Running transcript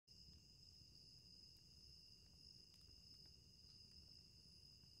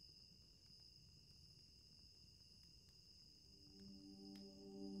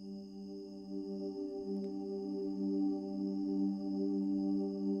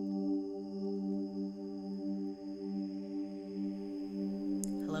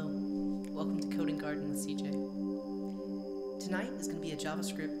Garden with CJ. Tonight is going to be a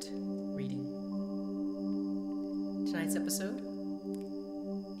JavaScript reading. Tonight's episode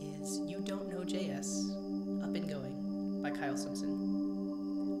is You Don't Know JS, Up and Going by Kyle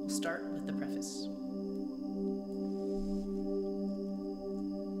Simpson. We'll start with the preface.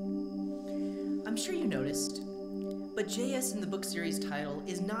 I'm sure you noticed, but JS in the book series title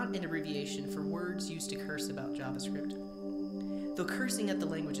is not an abbreviation for words used to curse about JavaScript, though cursing at the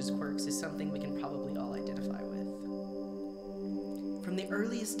language's quirks is something we can probably all identify with. From the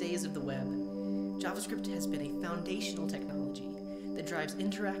earliest days of the web, JavaScript has been a foundational technology that drives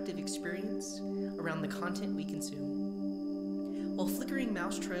interactive experience around the content we consume. While flickering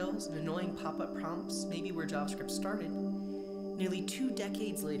mouse trails and annoying pop-up prompts may be where JavaScript started, nearly 2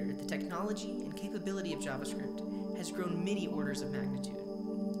 decades later, the technology and capability of JavaScript has grown many orders of magnitude,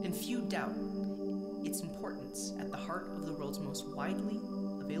 and few doubt its importance at the heart of the world's most widely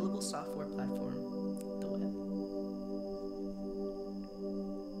available software platform, the web.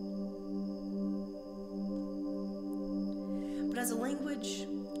 But as a language,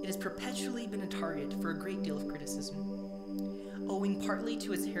 it has perpetually been a target for a great deal of criticism, owing partly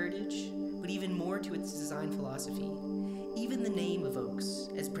to its heritage, but even more to its design philosophy. Even the name evokes,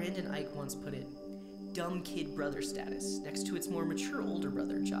 as Brandon Ike once put it, dumb kid brother status next to its more mature older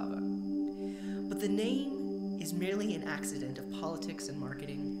brother, Java. But the name is merely an accident of politics and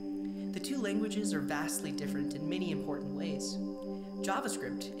marketing. The two languages are vastly different in many important ways.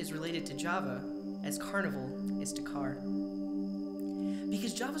 JavaScript is related to Java as Carnival is to car.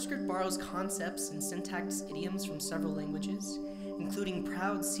 Because JavaScript borrows concepts and syntax idioms from several languages, including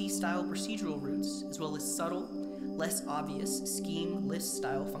proud C-style procedural roots, as well as subtle, less obvious scheme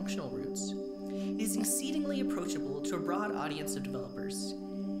list-style functional roots, it is exceedingly approachable to a broad audience of developers,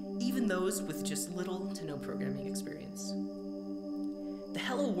 even those with just little to no programming experience. The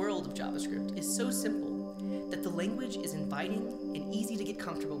hello world of JavaScript is so simple that the language is inviting and easy to get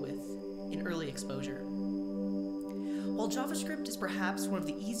comfortable with in early exposure. While JavaScript is perhaps one of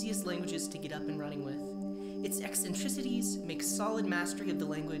the easiest languages to get up and running with, its eccentricities make solid mastery of the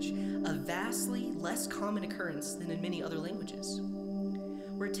language a vastly less common occurrence than in many other languages,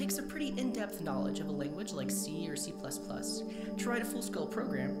 where it takes a pretty in-depth knowledge of a language like C or C++ to write a full-scale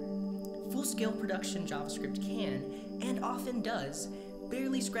program. Full-scale production JavaScript can, and often does,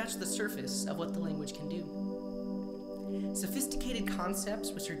 barely scratch the surface of what the language can do. Sophisticated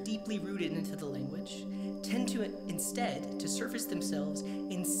concepts which are deeply rooted into the language tend to instead to surface themselves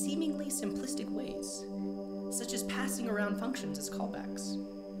in seemingly simplistic ways, such as passing around functions as callbacks,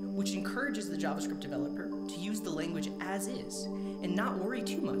 which encourages the JavaScript developer to use the language as is and not worry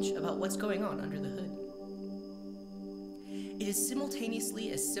too much about what's going on under the hood. It is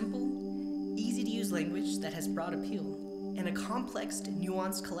simultaneously a simple, easy-to-use language that has broad appeal, and a complex,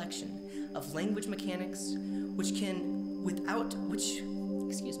 nuanced collection of language mechanics which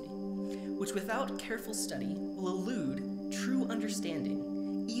without careful study will elude true understanding,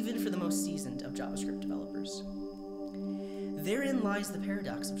 even for the most seasoned of JavaScript developers. Therein lies the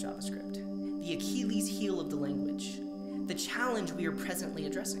paradox of JavaScript, the Achilles heel of the language, the challenge we are presently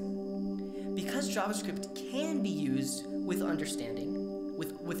addressing. Because JavaScript can be used without understanding,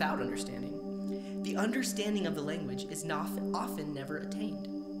 the understanding of the language is often never attained.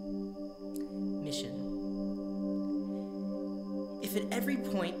 Mission. If at every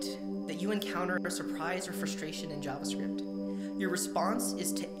point that you encounter a surprise or frustration in JavaScript, your response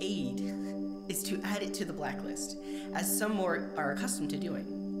is to add it to the blacklist, as some more are accustomed to doing,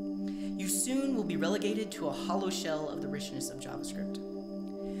 you soon will be relegated to a hollow shell of the richness of JavaScript.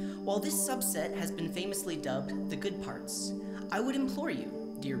 While this subset has been famously dubbed the good parts, I would implore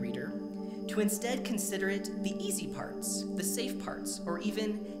you, dear reader, to instead consider it the easy parts, the safe parts, or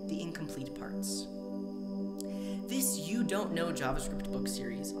even the incomplete parts. This You Don't Know JavaScript book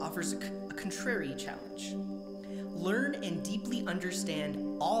series offers a contrary challenge. Learn and deeply understand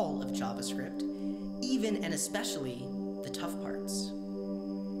all of JavaScript, even and especially the tough parts.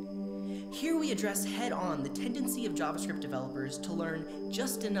 Here we address head-on the tendency of JavaScript developers to learn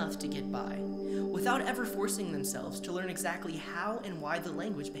just enough to get by, without ever forcing themselves to learn exactly how and why the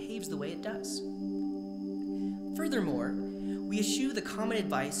language behaves the way it does. Furthermore, we eschew the common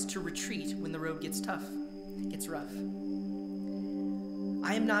advice to retreat when the road gets rough.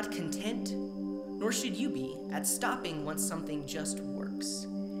 I am not content, nor should you be, at stopping once something just works,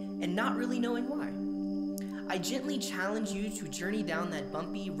 and not really knowing why. I gently challenge you to journey down that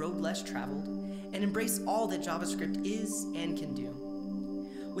bumpy road less traveled and embrace all that JavaScript is and can do.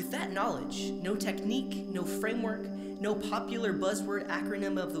 With that knowledge, no technique, no framework, no popular buzzword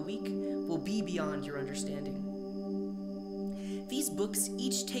acronym of the week will be beyond your understanding. These books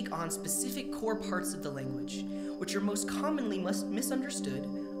each take on specific core parts of the language, which are most commonly misunderstood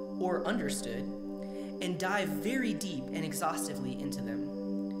or understood, and dive very deep and exhaustively into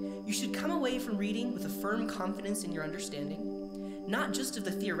them. You should come away from reading with a firm confidence in your understanding, not just of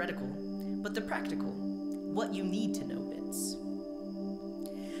the theoretical, but the practical, what you need to know bits.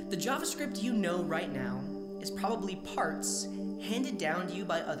 The JavaScript you know right now is probably parts handed down to you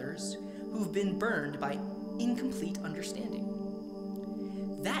by others who've been burned by incomplete understanding.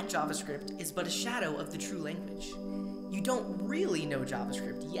 That JavaScript is but a shadow of the true language. You don't really know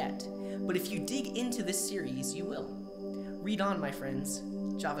JavaScript yet, but if you dig into this series, you will. Read on, my friends.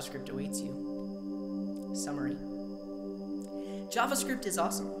 JavaScript awaits you. Summary. JavaScript is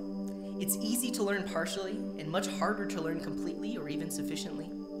awesome. It's easy to learn partially and much harder to learn completely or even sufficiently.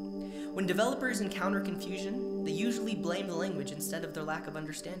 When developers encounter confusion, they usually blame the language instead of their lack of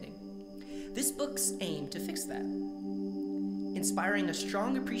understanding. This book's aim to fix that, inspiring a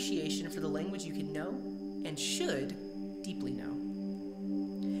strong appreciation for the language you can know and should deeply know.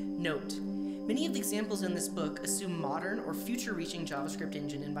 Note, many of the examples in this book assume modern or future-reaching JavaScript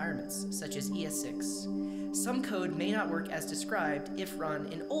engine environments, such as ES6. Some code may not work as described if run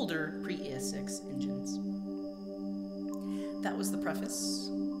in older pre-ES6 engines. That was the preface.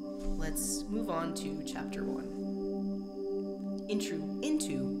 Let's move on to Chapter 1. Intro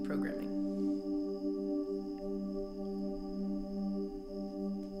into Programming.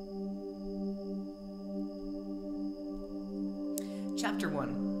 Chapter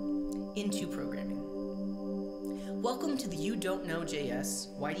 1. Into Programming. Welcome to the You Don't Know JS,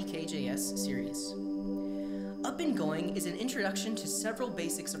 YDKJS series. Up and Going is an introduction to several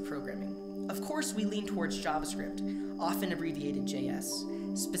basics of programming. Of course, we lean towards JavaScript, often abbreviated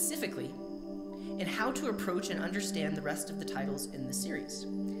JS, specifically, and how to approach and understand the rest of the titles in the series,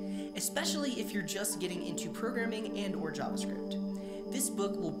 especially if you're just getting into programming and/or JavaScript. This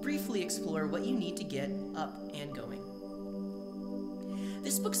book will briefly explore what you need to get up and going.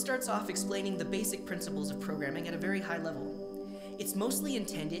 This book starts off explaining the basic principles of programming at a very high level. It's mostly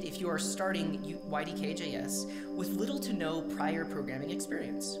intended if you are starting YDKJS with little to no prior programming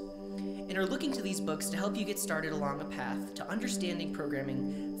experience, and are looking to these books to help you get started along a path to understanding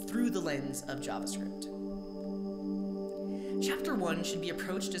programming through the lens of JavaScript. Chapter 1 should be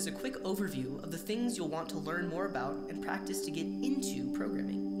approached as a quick overview of the things you'll want to learn more about and practice to get into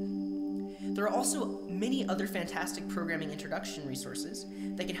programming. There are also many other fantastic programming introduction resources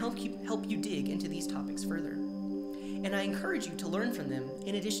that can help you dig into these topics further, and I encourage you to learn from them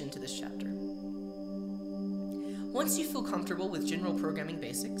in addition to this chapter. Once you feel comfortable with general programming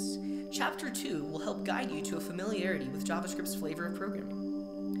basics, Chapter 2 will help guide you to a familiarity with JavaScript's flavor of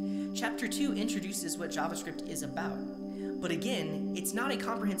programming. Chapter 2 introduces what JavaScript is about, but again, it's not a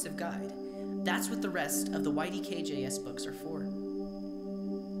comprehensive guide. That's what the rest of the YDKJS books are for.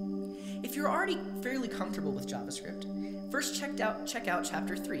 If you're already fairly comfortable with JavaScript, first check out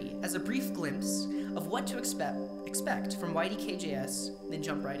Chapter 3 as a brief glimpse of what to expect from YDKJS, then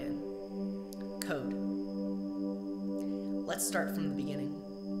jump right in. Code. Let's start from the beginning.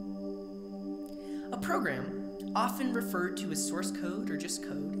 A program, often referred to as source code or just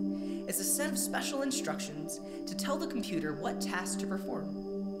code, is a set of special instructions to tell the computer what tasks to perform.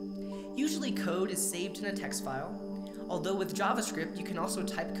 Usually code is saved in a text file, although with JavaScript you can also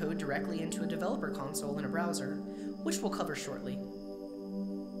type code directly into a developer console in a browser, which we'll cover shortly.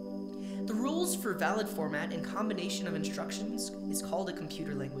 The rules for valid format and combination of instructions is called a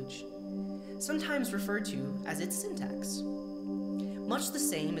computer language, sometimes referred to as its syntax. Much the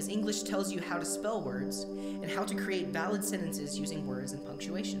same as English tells you how to spell words and how to create valid sentences using words and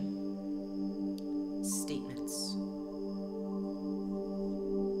punctuation. Statements.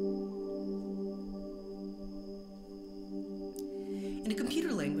 In a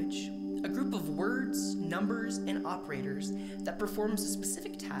computer language, a group of words, numbers, and operators that performs a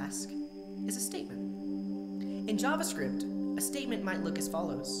specific task is a statement. In JavaScript, a statement might look as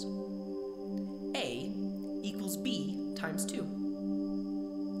follows. A equals B times 2.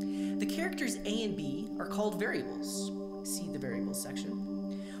 The characters A and B are called variables, see the variables section,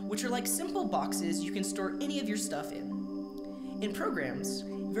 which are like simple boxes you can store any of your stuff in. In programs,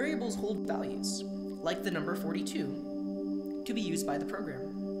 variables hold values, like the number 42, to be used by the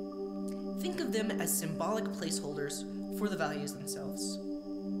program. Think of them as symbolic placeholders for the values themselves.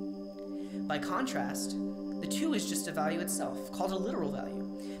 By contrast, the 2 is just a value itself, called a literal value,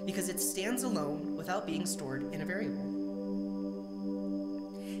 because it stands alone without being stored in a variable.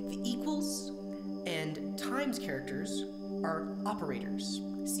 The equals and times characters are operators,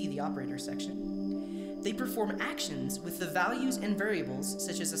 see the operator section. They perform actions with the values and variables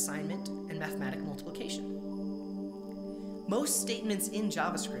such as assignment and mathematical multiplication. Most statements in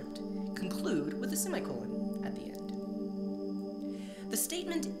JavaScript conclude with a semicolon at the end. The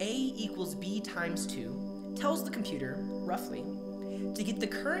statement A equals B times 2 tells the computer, roughly, to get the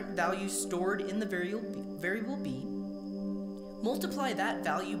current value stored in the variable B, multiply that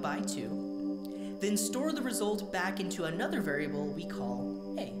value by 2, then store the result back into another variable we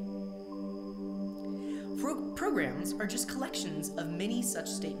call A. Programs are just collections of many such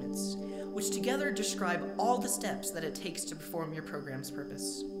statements, which together describe all the steps that it takes to perform your program's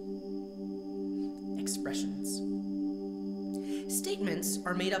purpose. Expressions. Statements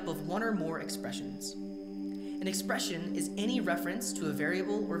are made up of one or more expressions. An expression is any reference to a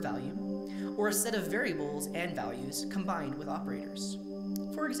variable or value, or a set of variables and values combined with operators.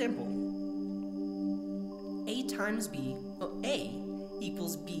 For example, A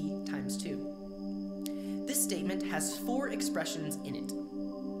equals B times 2. This statement has 4 expressions in it.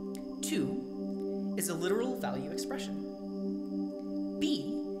 2 is a literal value expression.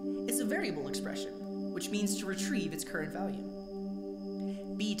 B is a variable expression, which means to retrieve its current value.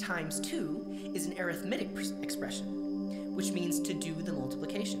 B times 2 is an arithmetic expression, which means to do the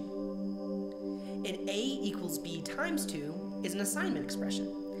multiplication. And A equals B times 2 is an assignment expression,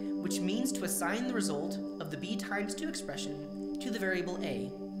 which means to assign the result of the B times 2 expression to the variable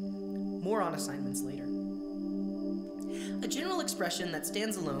A. More on assignments later. A general expression that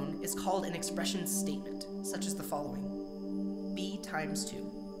stands alone is called an expression statement, such as the following: B times 2.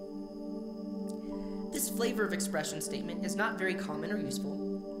 This flavor of expression statement is not very common or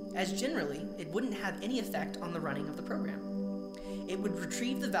useful, as generally it wouldn't have any effect on the running of the program. It would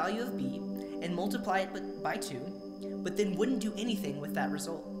retrieve the value of B and multiply it by 2, but then wouldn't do anything with that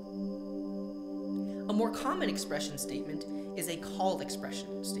result. A more common expression statement is a called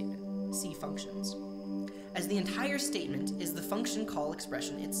expression statement, see functions, as the entire statement is the function call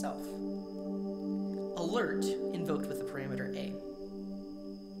expression itself. Alert invoked with the parameter A.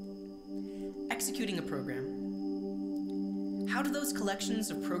 Executing a program. How do those collections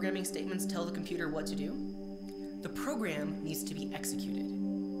of programming statements tell the computer what to do? The program needs to be executed,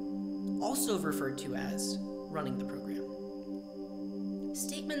 also referred to as running the program.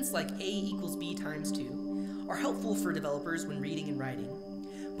 Statements like A equals B times 2 are helpful for developers when reading and writing,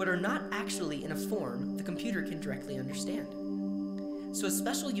 but are not actually in a form the computer can directly understand. So a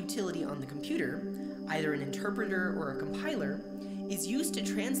special utility on the computer, either an interpreter or a compiler, is used to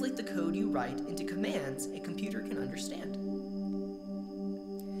translate the code you write into commands a computer can understand.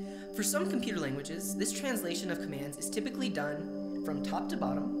 For some computer languages, this translation of commands is typically done from top to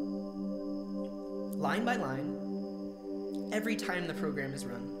bottom, line by line, every time the program is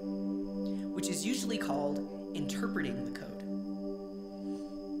run, which is usually called interpreting the code.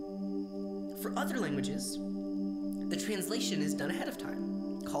 For other languages, the translation is done ahead of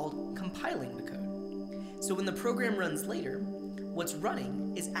time, called compiling the code. So when the program runs later, what's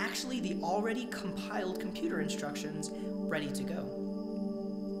running is actually the already compiled computer instructions ready to go.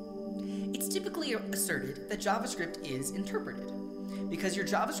 It's typically asserted that JavaScript is interpreted, because your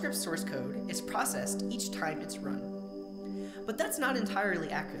JavaScript source code is processed each time it's run. But that's not entirely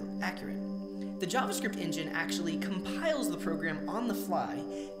accurate. The JavaScript engine actually compiles the program on the fly,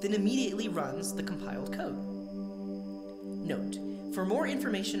 then immediately runs the compiled code. Note, for more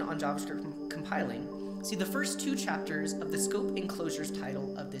information on JavaScript compiling, see the first 2 chapters of the Scope and Closures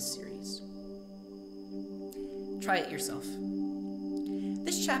title of this series. Try it yourself.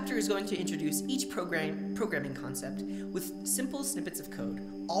 This chapter is going to introduce each programming concept with simple snippets of code,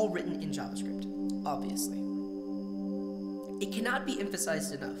 all written in JavaScript, obviously. It cannot be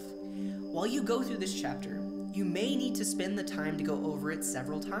emphasized enough. While you go through this chapter, you may need to spend the time to go over it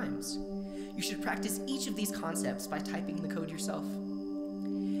several times. You should practice each of these concepts by typing the code yourself.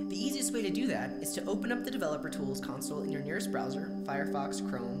 The easiest way to do that is to open up the Developer Tools console in your nearest browser, Firefox,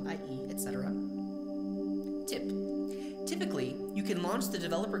 Chrome, IE, etc. Tip: typically, you can launch the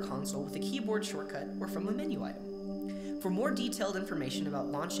Developer Console with a keyboard shortcut or from a menu item. For more detailed information about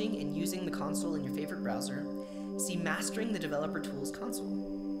launching and using the console in your favorite browser, see Mastering the Developer Tools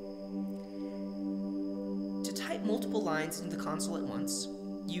console. To type multiple lines into the console at once,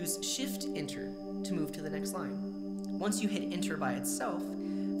 use Shift-Enter to move to the next line. Once you hit Enter by itself,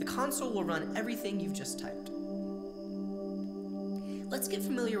 the console will run everything you've just typed. Let's get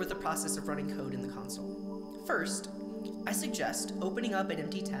familiar with the process of running code in the console. First, I suggest opening up an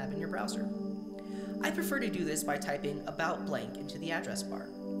empty tab in your browser. I prefer to do this by typing about blank into the address bar.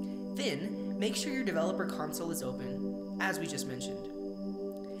 Then, make sure your developer console is open, as we just mentioned.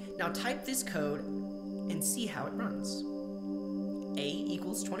 Now type this code and see how it runs. A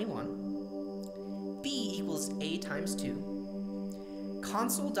equals 21. B equals A times 2.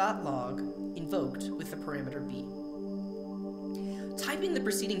 Console.log invoked with the parameter B. Typing the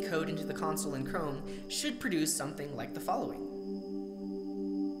preceding code into the console in Chrome should produce something like the following.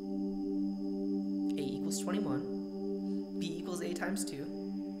 A equals 21, B equals A times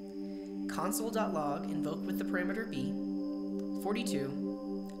 2, console.log invoked with the parameter B,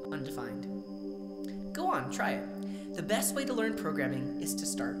 42, undefined. Go on, try it. The best way to learn programming is to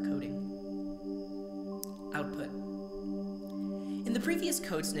start coding. Output. In the previous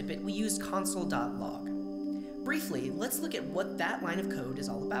code snippet, we used console.log. Briefly, let's look at what that line of code is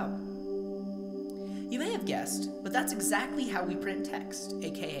all about. You may have guessed, but that's exactly how we print text,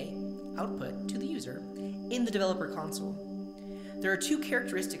 aka output, to the user in the developer console. There are two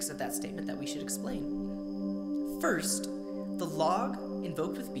characteristics of that statement that we should explain. First, the log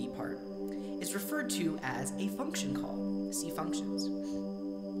invoked with B part is referred to as a function call. See functions.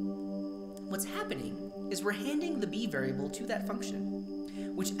 What's happening is we're handing the B variable to that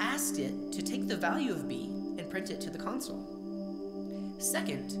function, which asks it to take the value of B and print it to the console.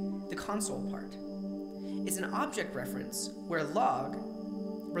 Second, the console part is an object reference where the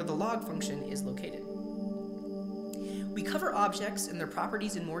log function is located. We cover objects and their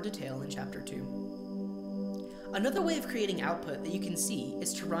properties in more detail in Chapter 2. Another way of creating output that you can see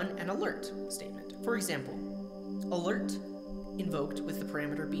is to run an alert statement. For example, alert invoked with the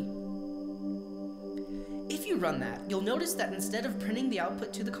parameter B. If you run that, you'll notice that instead of printing the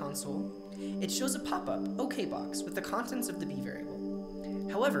output to the console, it shows a pop-up OK box with the contents of the B variable.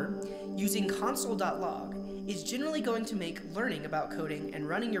 However, using console.log is generally going to make learning about coding and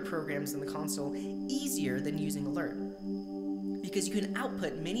running your programs in the console easier than using alert, because you can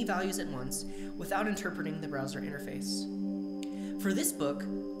output many values at once without interpreting the browser interface. For this book,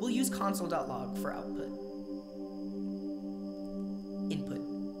 we'll use console.log for output. Input.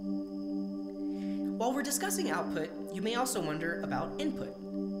 While we're discussing output, you may also wonder about input,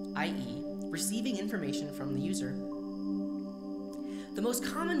 i.e., receiving information from the user. The most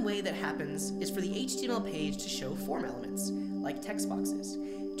common way that happens is for the HTML page to show form elements, like text boxes,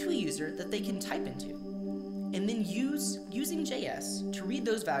 to a user that they can type into, and then using JS to read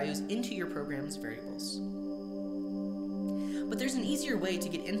those values into your program's variables. But there's an easier way to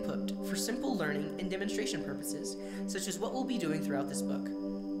get input for simple learning and demonstration purposes, such as what we'll be doing throughout this book,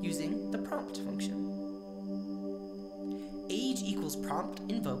 using the prompt function. Age equals prompt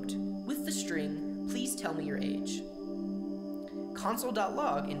invoked with the string, please tell me your age.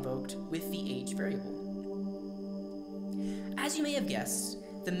 Console.log invoked with the age variable. As you may have guessed,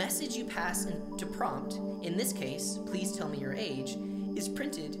 the message you pass to prompt, in this case, please tell me your age, is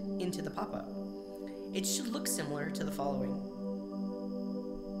printed into the pop-up. It should look similar to the following.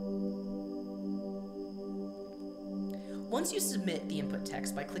 Once you submit the input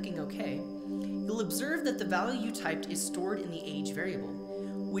text by clicking OK, you'll observe that the value you typed is stored in the age variable,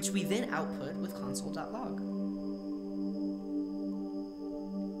 which we then output with console.log.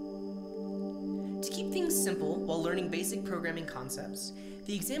 To keep things simple while learning basic programming concepts,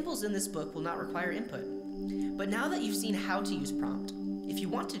 the examples in this book will not require input. But now that you've seen how to use prompt, if you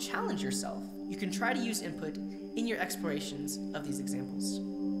want to challenge yourself, you can try to use input in your explorations of these examples.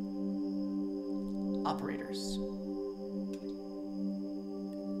 Operators.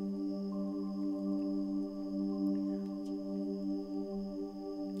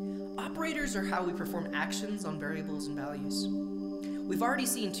 Operators are how we perform actions on variables and values. We've already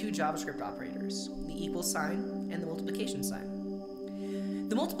seen two JavaScript operators, the equal sign and the multiplication sign.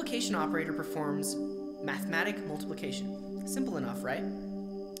 The multiplication operator performs mathematic multiplication. Simple enough, right?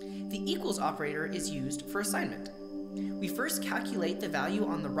 The equals operator is used for assignment. We first calculate the value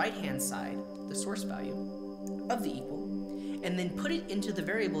on the right-hand side, the source value, of the equal, and then put it into the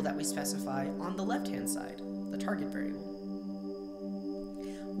variable that we specify on the left-hand side, the target variable.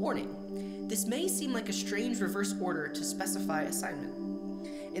 Warning, this may seem like a strange reverse order to specify assignment.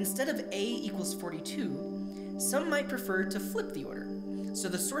 Instead of A equals 42, some might prefer to flip the order, so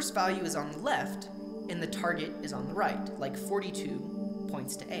the source value is on the left and the target is on the right, like 42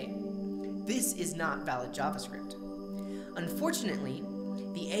 points to A. This is not valid JavaScript. Unfortunately,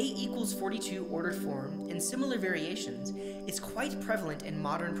 the A equals 42 ordered form and similar variations is quite prevalent in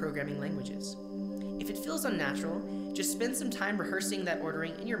modern programming languages. If it feels unnatural, just spend some time rehearsing that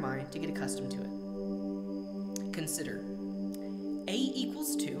ordering in your mind to get accustomed to it. Consider A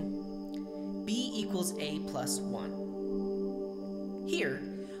equals 2, B equals A plus 1. Here,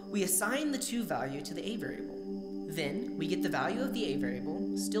 we assign the 2 value to the A variable. Then, we get the value of the A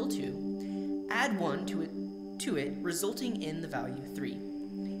variable, still 2, add 1 to it, resulting in the value 3.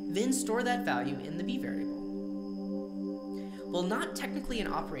 Then store that value in the B variable. While not technically an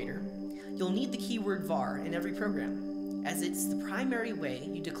operator, you'll need the keyword var in every program, as it's the primary way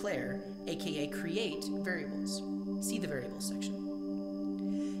you declare, aka create, variables. See the variables section.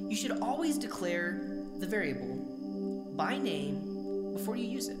 You should always declare the variable by name before you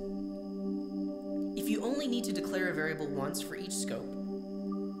use it. If you only need to declare a variable once for each scope,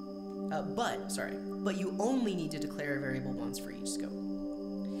 but you only need to declare a variable once for each scope,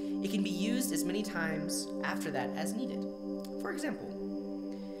 it can be used as many times after that as needed. For example,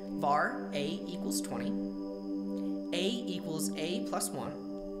 var a equals 20, a equals a plus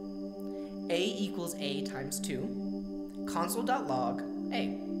 1, a equals a times 2, console.log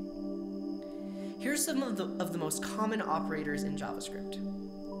a. Here's some of the most common operators in JavaScript.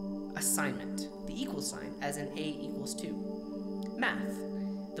 Assignment, the equal sign, as in a equals 2. Math,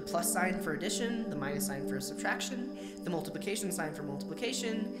 the plus sign for addition, the minus sign for subtraction, the multiplication sign for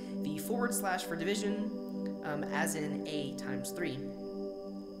multiplication, the / for division, as in a times 3.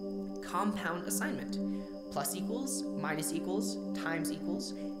 Compound assignment, plus equals, minus equals, times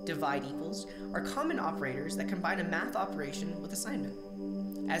equals, divide equals, are common operators that combine a math operation with assignment,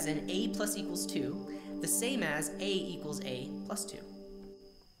 as in a plus equals 2, the same as a equals a plus 2.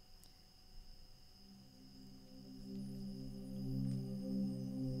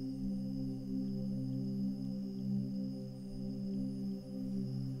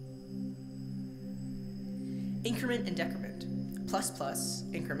 Increment and decrement, plus plus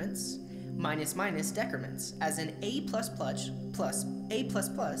increments, minus minus decrements, as in a plus a plus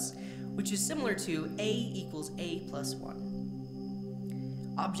plus, which is similar to a equals a plus 1.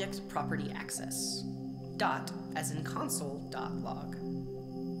 Object property access, dot, as in console.log.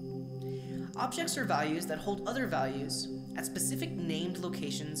 Objects are values that hold other values at specific named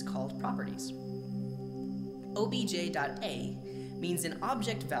locations called properties. Obj.a means an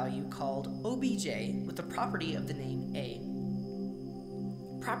object value called obj with the property of the name a.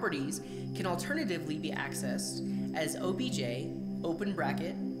 Properties can alternatively be accessed as obj, open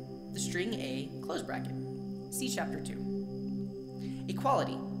bracket, the string a, close bracket. See chapter 2.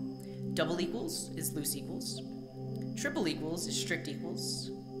 Equality. Double equals is loose equals. Triple equals is strict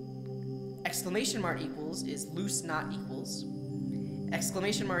equals. Exclamation mark equals is loose not equals.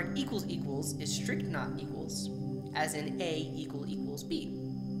 Exclamation mark equals equals is strict not equals, as in a equals b.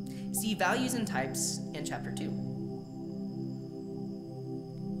 See values and types in chapter 2.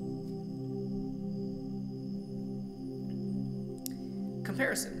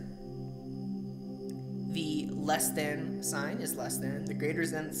 Comparison. The less than sign is less than, the greater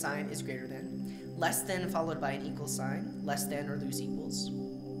than sign is greater than, less than followed by an equal sign, less than or loose equals,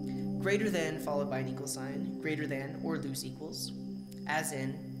 greater than followed by an equal sign, greater than or loose equals, as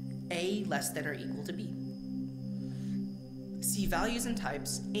in a less than or equal to b. See values and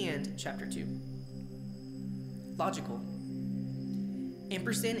types and chapter 2. Logical.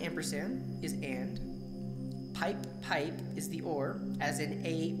 Ampersand ampersand is and. Pipe pipe is the or, as in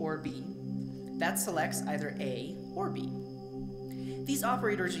a or b. That selects either a or b. These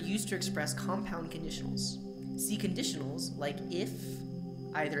operators are used to express compound conditionals. See conditionals like if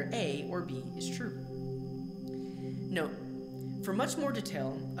either a or b is true. Note, for much more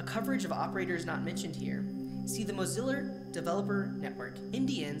detail, a coverage of operators not mentioned here, see the Mozilla Developer Network,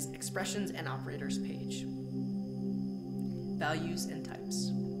 NDN's Expressions and Operators page. Values and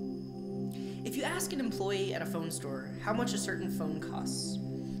types. If you ask an employee at a phone store how much a certain phone costs,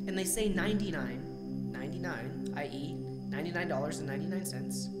 and they say $99, i.e.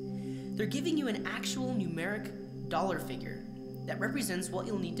 $99.99, they're giving you an actual numeric dollar figure that represents what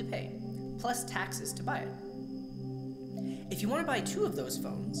you'll need to pay, plus taxes to buy it. If you want to buy 2 of those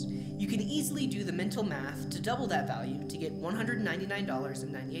phones, you can easily do the mental math to double that value to get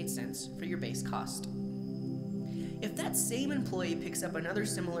 $199.98 for your base cost. If that same employee picks up another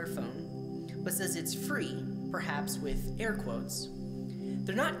similar phone, but says it's free, perhaps with air quotes,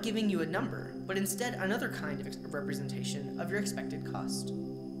 they're not giving you a number, but instead another kind of representation of your expected cost.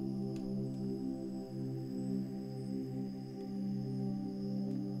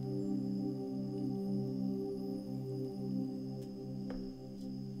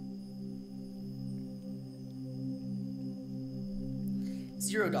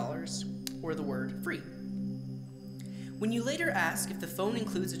 $0, or the word free. When you later ask if the phone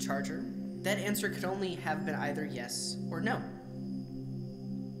includes a charger, that answer could only have been either yes or no.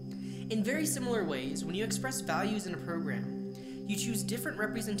 In very similar ways, when you express values in a program, you choose different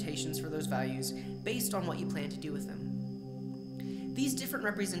representations for those values based on what you plan to do with them. These different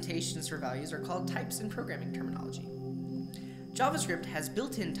representations for values are called types in programming terminology. JavaScript has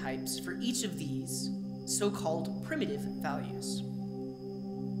built-in types for each of these so-called primitive values.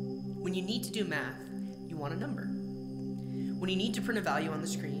 When you need to do math, you want a number. When you need to print a value on the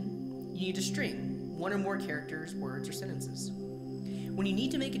screen, you need a string, 1 or more characters, words, or sentences. When you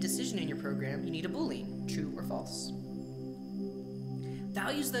need to make a decision in your program, you need a Boolean, true or false.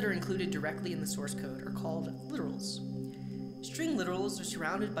 Values that are included directly in the source code are called literals. String literals are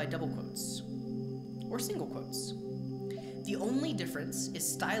surrounded by double quotes, or single quotes. The only difference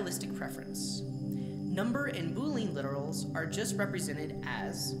is stylistic preference. Number and Boolean literals are just represented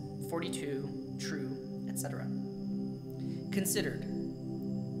as 42, true, etc. Considered.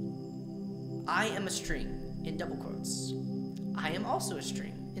 I am a string in double quotes. I am also a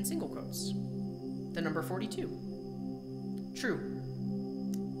string in single quotes. The number 42. True.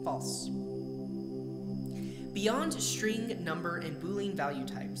 False. Beyond string, number, and Boolean value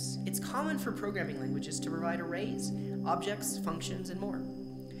types, it's common for programming languages to provide arrays, objects, functions, and more.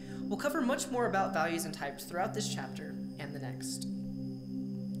 We'll cover much more about values and types throughout this chapter and the next.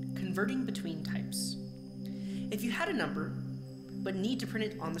 Converting between types. If you had a number, but need to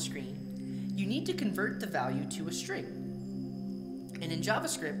print it on the screen, you need to convert the value to a string. And in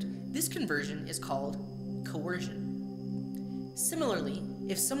JavaScript, this conversion is called coercion. Similarly,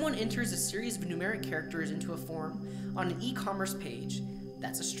 if someone enters a series of numeric characters into a form on an e-commerce page,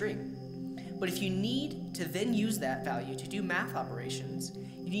 that's a string. But if you need to then use that value to do math operations,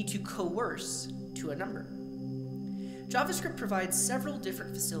 you need to coerce to a number. JavaScript provides several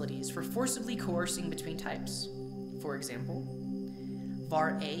different facilities for forcibly coercing between types. For example,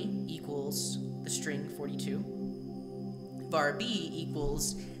 var A equals the string 42, var B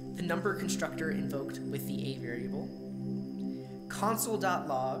equals the number constructor invoked with the A variable,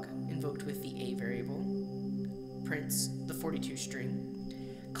 console.log invoked with the A variable prints the 42 string,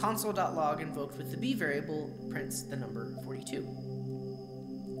 console.log invoked with the B variable prints the number 42.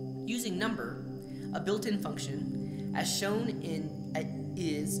 Using number, a built-in function, as shown in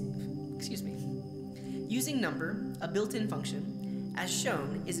Using number, a built-in function, as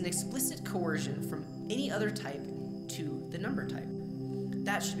shown, is an explicit coercion from any other type to the number type.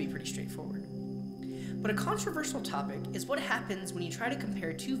 That should be pretty straightforward. But a controversial topic is what happens when you try to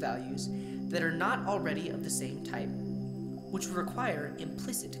compare two values that are not already of the same type, which would require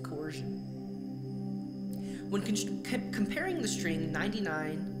implicit coercion. When comparing the string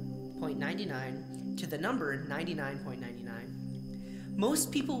 99.99 to the number 99.99,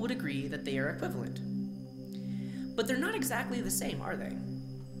 most people would agree that they are equivalent. But they're not exactly the same, are they?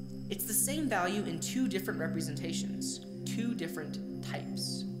 It's the same value in two different representations, two different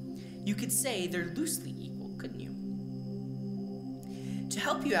types. You could say they're loosely equal, couldn't you? To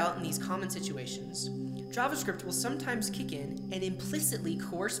help you out in these common situations, JavaScript will sometimes kick in and implicitly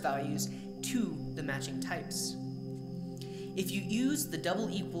coerce values to the matching types. If you use the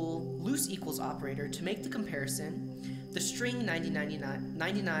double equal loose equals operator to make the comparison, the string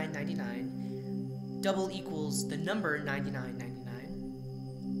 99.99 double equals the number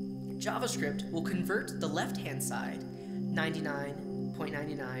 99.99, JavaScript will convert the left-hand side,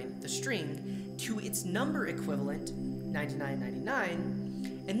 99.99, the string, to its number equivalent,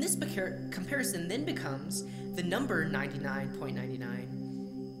 99.99, and this comparison then becomes the number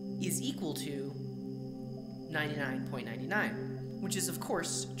 99.99 is equal to 99.99, which is of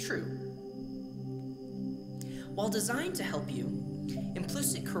course true. While designed to help you,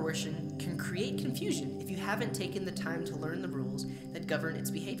 implicit coercion can create confusion if you haven't taken the time to learn the rules that govern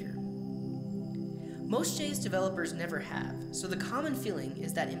its behavior. Most JS developers never have, so the common feeling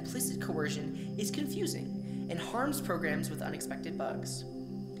is that implicit coercion is confusing and harms programs with unexpected bugs,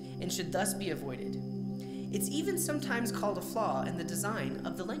 and should thus be avoided. It's even sometimes called a flaw in the design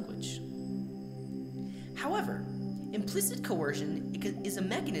of the language. However, implicit coercion is a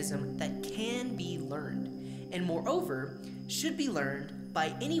mechanism that can be learned, and moreover, should be learned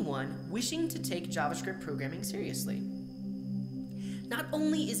by anyone wishing to take JavaScript programming seriously. Not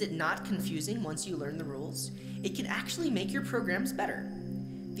only is it not confusing once you learn the rules, it can actually make your programs better.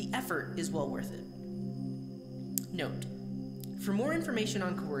 The effort is well worth it. Note: for more information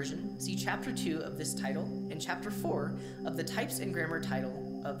on coercion, see Chapter 2 of this title and Chapter 4 of the Types and Grammar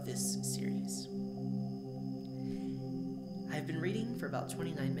title of this series. I've been reading for about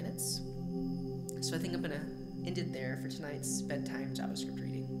 29 minutes, so I think I'm going to end it there for tonight's bedtime JavaScript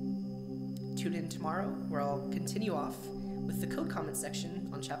reading. Tune in tomorrow, where I'll continue off with the code comment section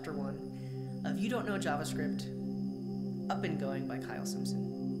on Chapter 1 of You Don't Know JavaScript, Up and Going by Kyle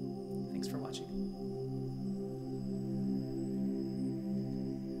Simpson. Thanks for watching.